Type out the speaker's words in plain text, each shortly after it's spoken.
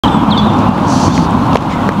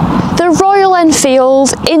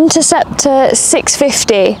Enfield Interceptor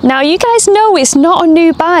 650. Now you guys know it's not a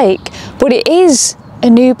new bike, but it is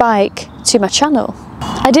a new bike to my channel.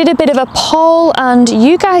 I did a bit of a poll and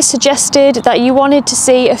you guys suggested that you wanted to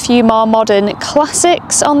see a few more modern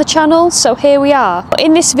classics on the channel, so here we are.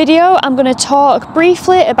 In this video I'm going to talk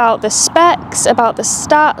briefly about the specs, about the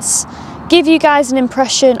stats, give you guys an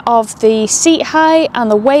impression of the seat height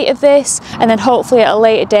and the weight of this, and then hopefully at a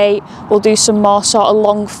later date we'll do some more sort of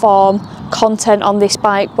long form content on this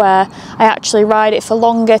bike where I actually ride it for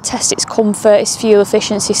longer, test its comfort, its fuel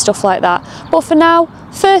efficiency, stuff like that. But for now,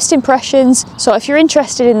 first impressions, so if you're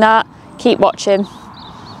interested in that, keep watching.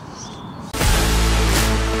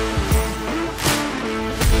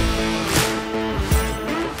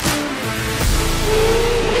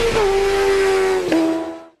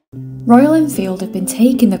 Royal Enfield have been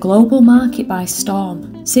taking the global market by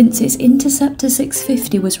storm since its Interceptor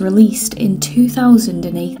 650 was released in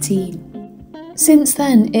 2018. Since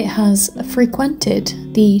then, it has frequented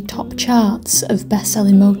the top charts of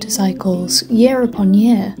best-selling motorcycles year upon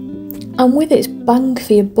year. And with its bang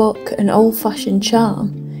for your buck and old-fashioned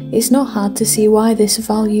charm, it's not hard to see why this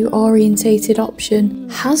value-orientated option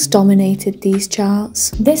has dominated these charts.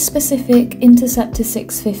 This specific Interceptor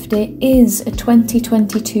 650 is a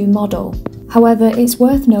 2022 model. However, it's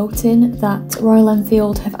worth noting that Royal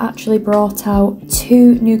Enfield have actually brought out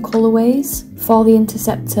 2 new colourways for the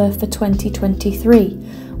Interceptor for 2023,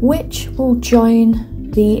 which will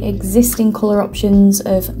join the existing colour options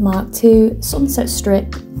of Mark II, Sunset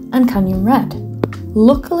Strip and Canyon Red.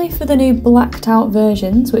 Luckily for the new blacked out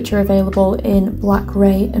versions, which are available in Black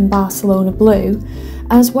Grey and Barcelona Blue,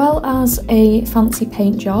 as well as a fancy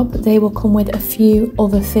paint job, they will come with a few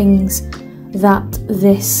other things that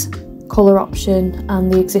this colour option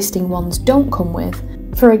and the existing ones don't come with.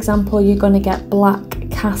 For example, you're going to get black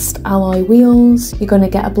cast alloy wheels, you're going to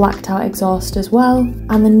get a blacked out exhaust as well,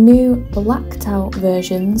 and the new blacked out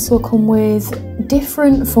versions will come with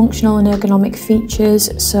different functional and ergonomic features.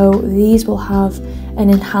 So these will have an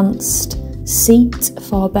enhanced seat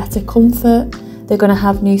for better comfort, they're going to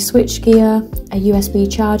have new switchgear, a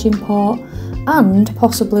USB charging port, and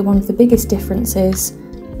possibly one of the biggest differences,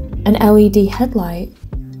 an LED headlight.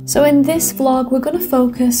 So in this vlog we're going to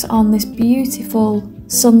focus on this beautiful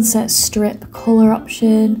Sunset Strip colour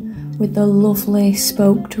option with the lovely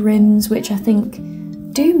spoked rims, which I think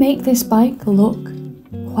do make this bike look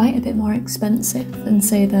quite a bit more expensive than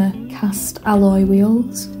say the cast alloy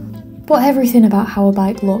wheels. But everything about how a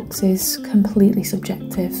bike looks is completely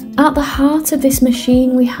subjective. At the heart of this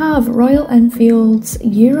machine we have Royal Enfield's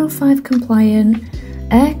Euro 5 compliant,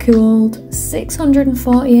 air-cooled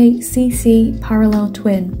 648cc parallel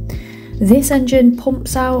twin. This engine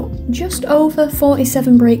pumps out just over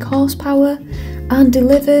 47 brake horsepower and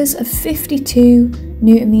delivers a 52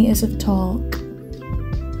 Nm of torque.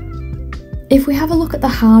 If we have a look at the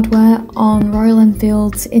hardware on Royal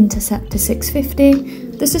Enfield's Interceptor 650,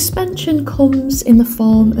 the suspension comes in the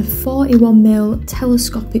form of 41mm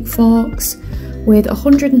telescopic forks with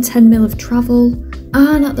 110mm of travel,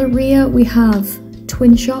 and at the rear we have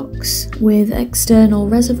twin shocks with external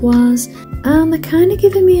reservoirs, and they're kind of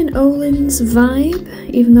giving me an Öhlins vibe,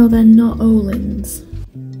 even though they're not Öhlins.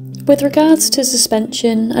 With regards to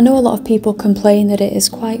suspension, I know a lot of people complain that it is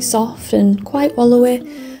quite soft and quite wallowy,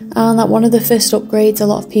 and that one of the first upgrades a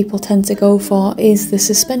lot of people tend to go for is the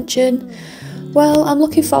suspension. Well, I'm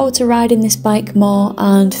looking forward to riding this bike more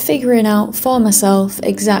and figuring out for myself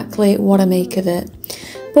exactly what I make of it.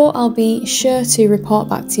 But I'll be sure to report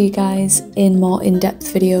back to you guys in more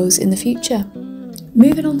in-depth videos in the future.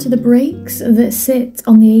 Moving on to the brakes that sit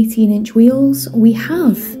on the 18-inch wheels, we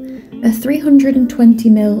have a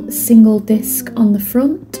 320mm single disc on the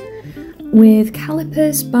front with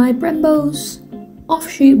calipers by Brembo's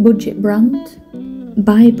offshoot budget brand,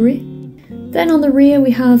 Bybri. Then on the rear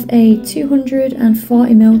we have a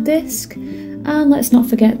 240mm disc, and let's not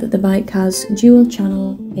forget that the bike has dual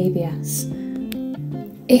channel ABS.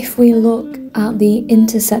 If we look at the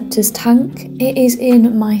Interceptor's tank, it is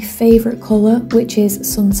in my favourite colour, which is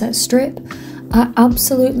Sunset Strip. I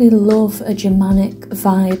absolutely love a Germanic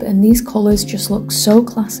vibe, and these colours just look so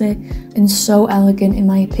classy and so elegant in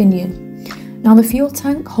my opinion. Now the fuel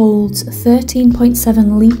tank holds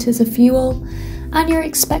 13.7 litres of fuel, and you're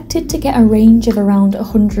expected to get a range of around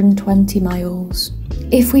 120 miles.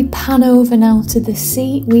 If we pan over now to the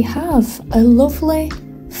seat, we have a lovely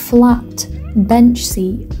flat bench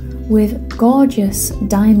seat with gorgeous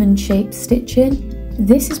diamond-shaped stitching.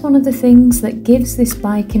 This is one of the things that gives this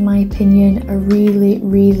bike, in my opinion, a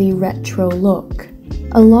really retro look.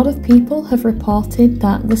 A lot of people have reported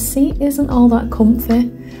that the seat isn't all that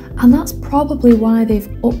comfy, and that's probably why they've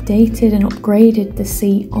updated and upgraded the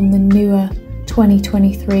seat on the newer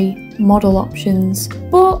 2023 model options.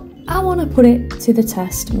 But I want to put it to the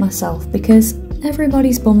test myself because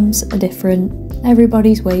everybody's bums are different,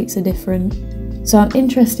 everybody's weights are different. So I'm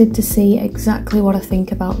interested to see exactly what I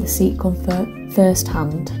think about the seat comfort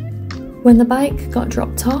firsthand. When the bike got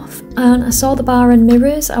dropped off and I saw the bar and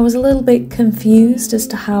mirrors, I was a little bit confused as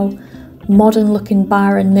to how modern looking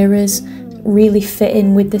bar and mirrors really fit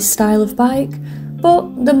in with this style of bike.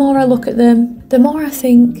 But the more I look at them, the more I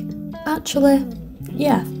think, actually,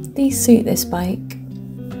 yeah, these suit this bike.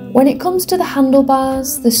 When it comes to the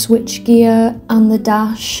handlebars, the switchgear and the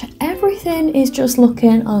dash, everything is just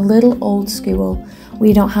looking a little old school.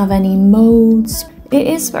 We don't have any modes. It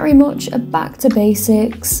is very much a back to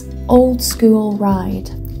basics, old school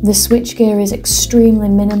ride. The switchgear is extremely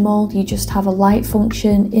minimal. You just have a light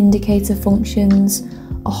function, indicator functions,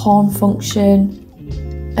 a horn function,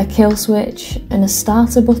 a kill switch and a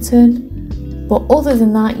starter button. But other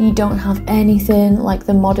than that, you don't have anything like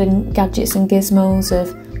the modern gadgets and gizmos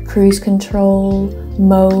of cruise control,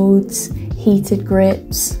 modes, heated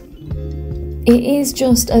grips. It is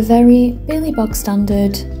just a very Billy Bog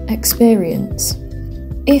standard experience.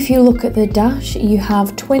 If you look at the dash, you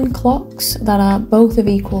have twin clocks that are both of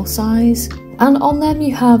equal size, and on them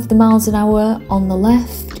you have the miles an hour on the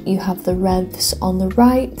left, you have the revs on the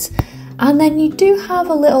right, and then you do have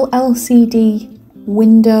a little LCD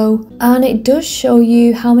window, and it does show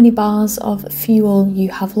you how many bars of fuel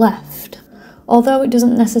you have left, although it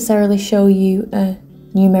doesn't necessarily show you a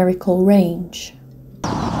numerical range.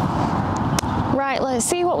 Right, let's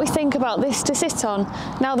see what we think about this to sit on.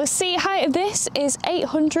 Now the seat height of this is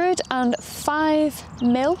 805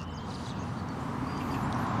 mil.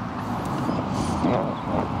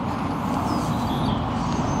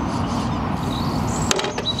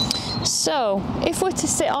 So if we're to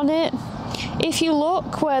sit on it, if you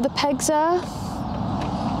look where the pegs are,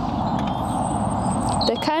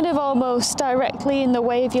 they're kind of almost directly in the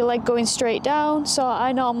way of your leg going straight down, so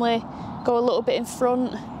I normally go a little bit in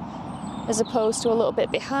front as opposed to a little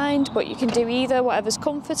bit behind, but you can do either, whatever's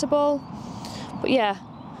comfortable. But yeah,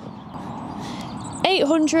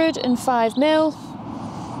 805 mil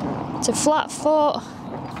to flat foot.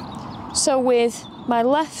 So with my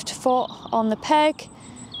left foot on the peg,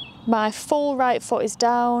 my full right foot is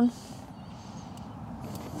down.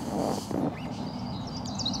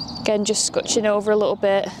 Again, just scooching over a little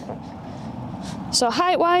bit. So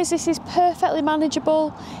height-wise, this is perfectly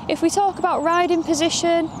manageable. If we talk about riding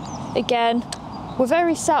position, again, we're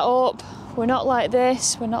very sat up. We're not like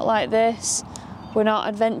this, we're not like this. We're not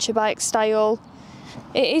adventure bike style.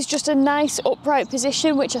 It is just a nice upright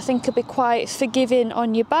position, which I think could be quite forgiving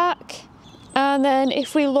on your back. And then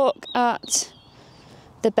if we look at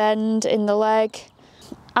the bend in the leg,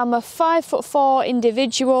 I'm a 5'4"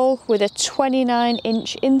 individual with a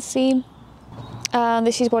 29-inch inseam, and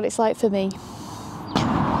this is what it's like for me.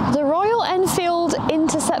 The Royal Enfield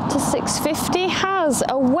Interceptor 650 has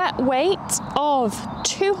a wet weight of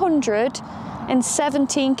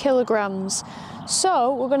 217 kilograms.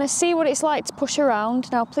 So we're going to see what it's like to push around.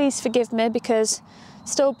 Now please forgive me because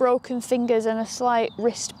still broken fingers and a slight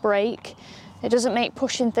wrist break. It doesn't make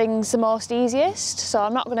pushing things the most easiest, so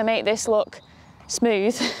I'm not going to make this look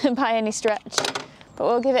smooth by any stretch, but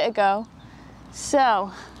we'll give it a go.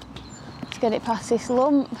 So let's get it past this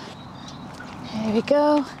lump. Here we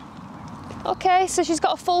go. Okay, so she's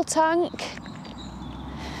got a full tank.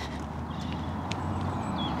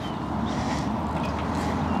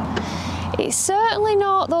 It's certainly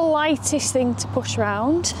not the lightest thing to push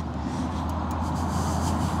around.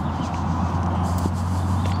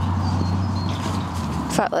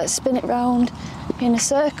 In fact, let's spin it round in a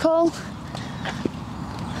circle.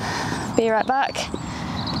 Be right back.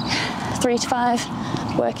 3 to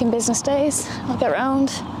 5 working business days. I'll get round.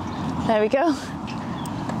 There we go.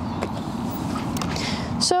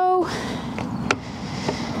 So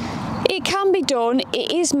it can be done,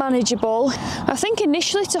 it is manageable. I think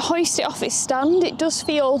initially to hoist it off its stand, it does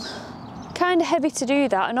feel kind of heavy to do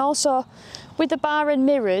that, and also with the bar and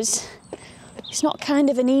mirrors, it's not kind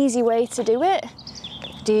of an easy way to do it.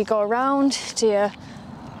 Do you go around? Do you?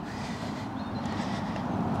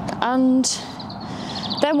 And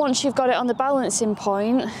then once you've got it on the balancing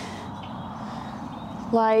point,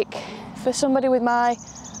 like for somebody with my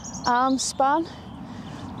arm span,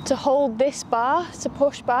 to hold this bar to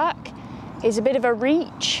push back is a bit of a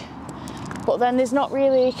reach, but then there's not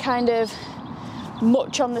really kind of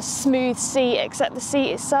much on the smooth seat except the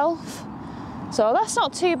seat itself. So that's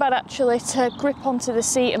not too bad actually, to grip onto the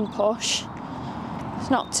seat and push. It's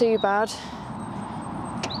not too bad.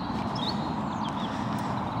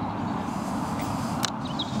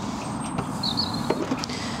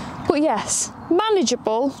 But yes,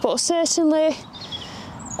 manageable, but certainly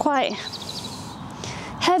quite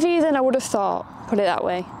heavier than I would have thought, put it that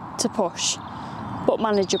way, to push, but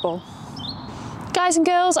manageable. Guys and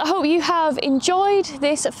girls, I hope you have enjoyed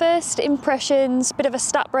this first impressions, bit of a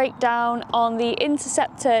stat breakdown on the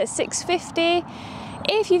Interceptor 650.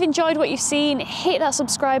 If you've enjoyed what you've seen, hit that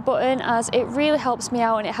subscribe button as it really helps me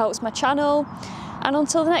out and it helps my channel. And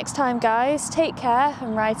until the next time guys, take care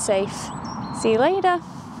and ride safe. See you later.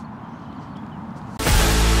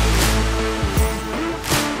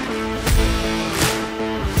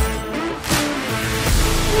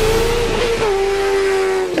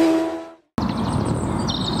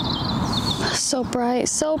 So bright,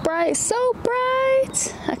 so bright, so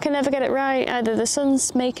bright! I can never get it right. Either the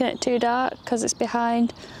sun's making it too dark because it's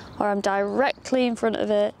behind, or I'm directly in front of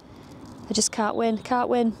it. I just can't win, can't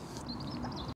win.